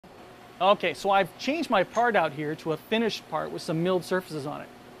Okay, so I've changed my part out here to a finished part with some milled surfaces on it.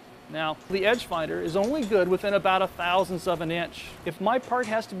 Now, the edge finder is only good within about 1/1000th of an inch. If my part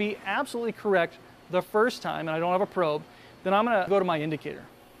has to be absolutely correct the first time and I don't have a probe, then I'm going to go to my indicator.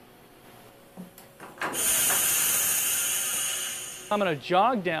 I'm going to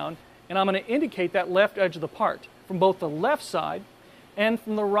jog down and I'm going to indicate that left edge of the part from both the left side and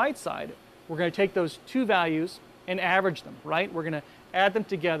from the right side. We're going to take those two values and average them, right? We're going to add them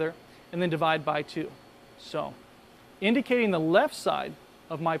together and then divide by 2. So, indicating the left side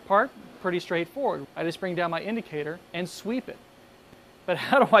of my part, pretty straightforward. I just bring down my indicator and sweep it. But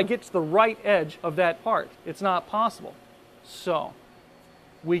how do I get to the right edge of that part? It's not possible. So,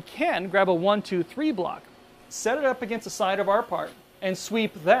 we can grab a 1, 2, 3 block, set it up against the side of our part, and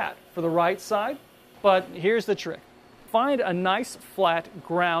sweep that for the right side. But here's the trick. Find a nice flat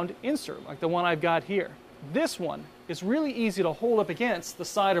ground insert, like the one I've got here. This one is really easy to hold up against the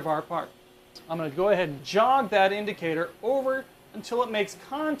side of our part. I'm going to go ahead and jog that indicator over until it makes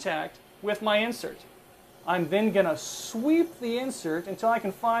contact with my insert. I'm then going to sweep the insert until I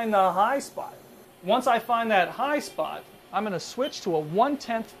can find the high spot. Once I find that high spot, I'm going to switch to a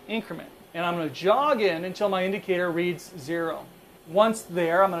 1/10 increment, and I'm going to jog in until my indicator reads 0. Once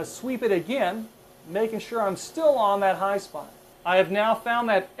there, I'm going to sweep it again, making sure I'm still on that high spot. I have now found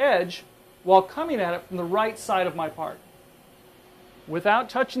that edge while coming at it from the right side of my part. Without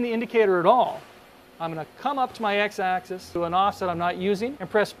touching the indicator at all, I'm going to come up to my x-axis to an offset I'm not using and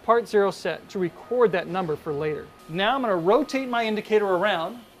press part 0 set to record that number for later. Now I'm going to rotate my indicator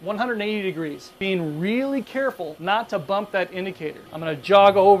around 180 degrees, being really careful not to bump that indicator. I'm going to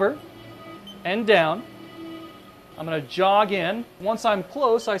jog over and down. I'm going to jog in. Once I'm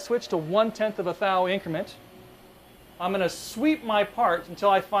close, I switch to 1/10 of a thou increment. I'm going to sweep my part until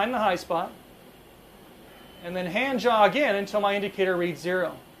I find the high spot, and then hand jog in until my indicator reads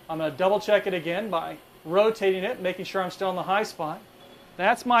 0. I'm going to double check it again by rotating it, making sure I'm still on the high spot.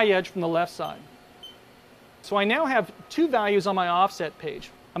 That's my edge from the left side. So I now have 2 values on my offset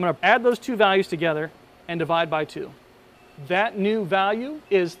page. I'm going to add those 2 values together and divide by 2. That new value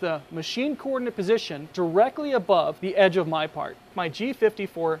is the machine coordinate position directly above the edge of my part, my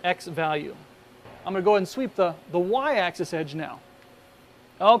G54X value. I'm going to go ahead and sweep the y-axis edge now.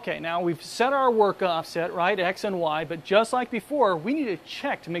 Okay, now we've set our work offset, right, X and Y, but just like before, we need to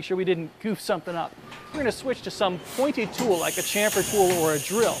check to make sure we didn't goof something up. We're going to switch to some pointy tool like a chamfer tool or a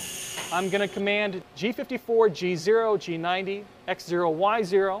drill. I'm going to command G54, G0, G90, X0,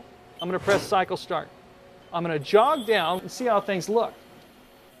 Y0. I'm going to press cycle start. I'm going to jog down and see how things look.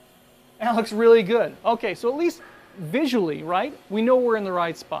 That looks really good. Okay, so at least visually, right, we know we're in the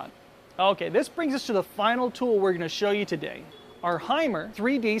right spot. Okay, this brings us to the final tool we're going to show you today. Our Heimer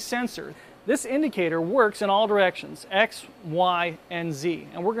 3D sensor. This indicator works in all directions, X, Y, and Z,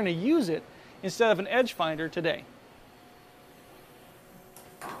 and we're going to use it instead of an edge finder today.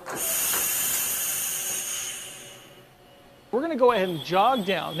 We're going to go ahead and jog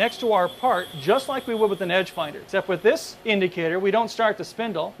down next to our part just like we would with an edge finder, except with this indicator we don't start the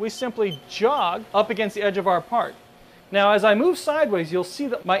spindle, we simply jog up against the edge of our part. Now as I move sideways, you'll see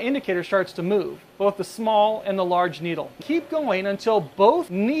that my indicator starts to move, both the small and the large needle. Keep going until both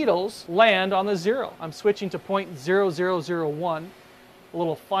needles land on the 0. I'm switching to 0.0001, a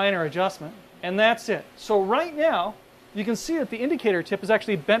little finer adjustment, and that's it. So right now, you can see that the indicator tip is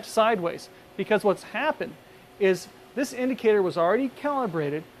actually bent sideways, because what's happened is this indicator was already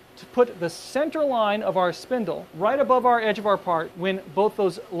calibrated to put the center line of our spindle right above our edge of our part when both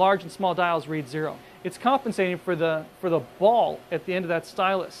those large and small dials read 0. It's compensating for the ball at the end of that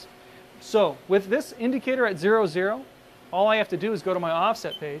stylus. So with this indicator at 0, 0, all I have to do is go to my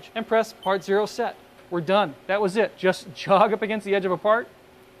offset page and press part 0 set. We're done. That was it. Just jog up against the edge of a part,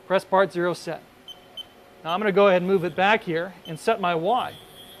 press part 0 set. Now I'm going to go ahead and move it back here and set my Y.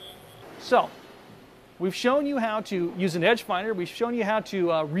 So we've shown you how to use an edge finder. We've shown you how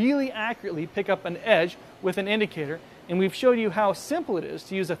to really accurately pick up an edge with an indicator. And we've showed you how simple it is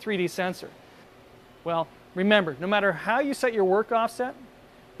to use a 3D sensor. Well, remember, no matter how you set your work offset,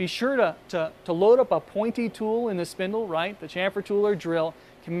 be sure to load up a pointy tool in the spindle, right? The chamfer tool or drill.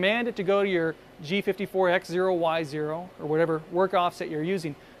 Command it to go to your G54X0Y0 or whatever work offset you're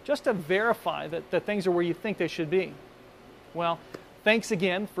using, just to verify that things are where you think they should be. Well, thanks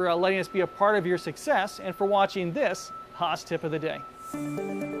again for letting us be a part of your success and for watching this Haas Tip of the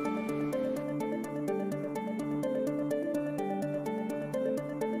Day.